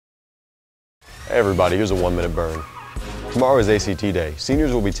Hey everybody, here's a 1-minute burn. Tomorrow is ACT Day.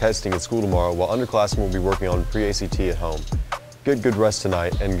 Seniors will be testing at school tomorrow while underclassmen will be working on pre-ACT at home. Good rest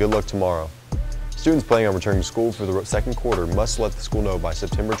tonight and good luck tomorrow. Students planning on returning to school for the second quarter must let the school know by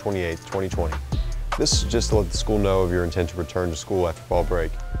September 28, 2020. This is just to let the school know of your intent to return to school after fall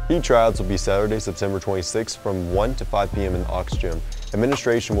break. Heat tryouts will be Saturday, September 26th from 1 to 5 p.m. in the Aux Gym.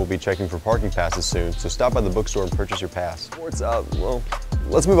 Administration will be checking for parking passes soon, so stop by the bookstore and purchase your pass. Well,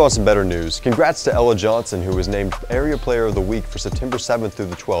 let's move on to some better news. Congrats to Ella Johnson, who was named Area Player of the Week for September 7th through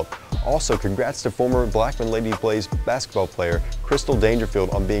the 12th. Also, congrats to former Blackman Lady Blaze basketball player Crystal Dangerfield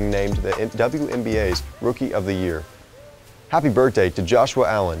on being named the WNBA's Rookie of the Year. Happy birthday to Joshua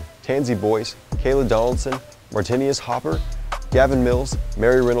Allen, Tansy Boyce, Kayla Donaldson, Martinius Hopper, Gavin Mills,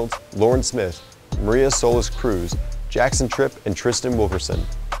 Mary Reynolds, Lauren Smith, Maria Solis Cruz, Jackson Tripp, and Tristan Wilkerson.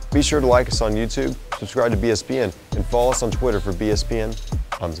 Be sure to like us on YouTube, subscribe to BSPN, and follow us on Twitter for BSPN.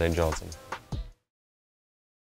 I'm Zane Johnson.